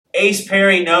Ace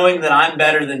Perry knowing that I'm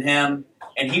better than him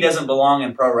and he doesn't belong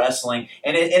in pro wrestling.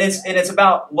 And it's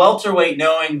about welterweight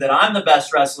knowing that I'm the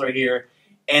best wrestler here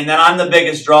and that I'm the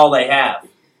biggest draw they have.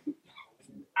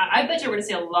 I bet you're going to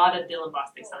see a lot of Dylan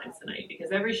Bostic signs tonight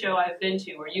because every show I've been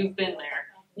to where you've been there,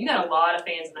 you got a lot of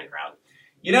fans in that crowd.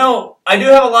 You know, I do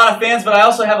have a lot of fans, but I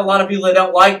also have a lot of people that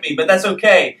don't like me, but that's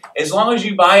okay. As long as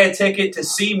you buy a ticket to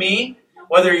see me,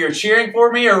 whether you're cheering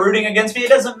for me or rooting against me, it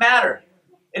doesn't matter.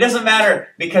 It doesn't matter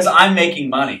because I'm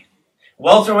making money.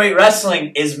 Welterweight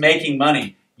wrestling is making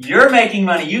money. You're making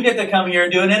money. You get to come here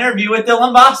and do an interview with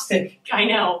Dylan Bostic. I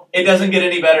know. It doesn't get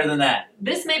any better than that.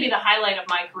 This may be the highlight of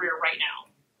my career right now.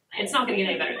 It's not going to get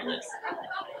any better than this.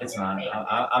 It's not.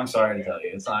 I'm sorry to tell you.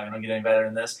 It's not going to get any better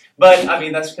than this. But, I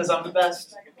mean, that's because I'm the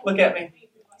best. Look at me.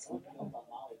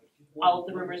 All of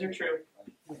the rumors are true.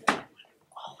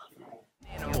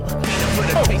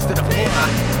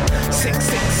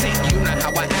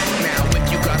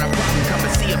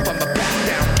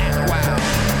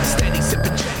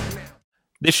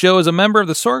 This show is a member of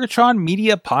the Sorgatron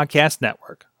Media Podcast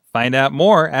Network. Find out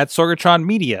more at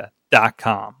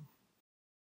sorgatronmedia.com.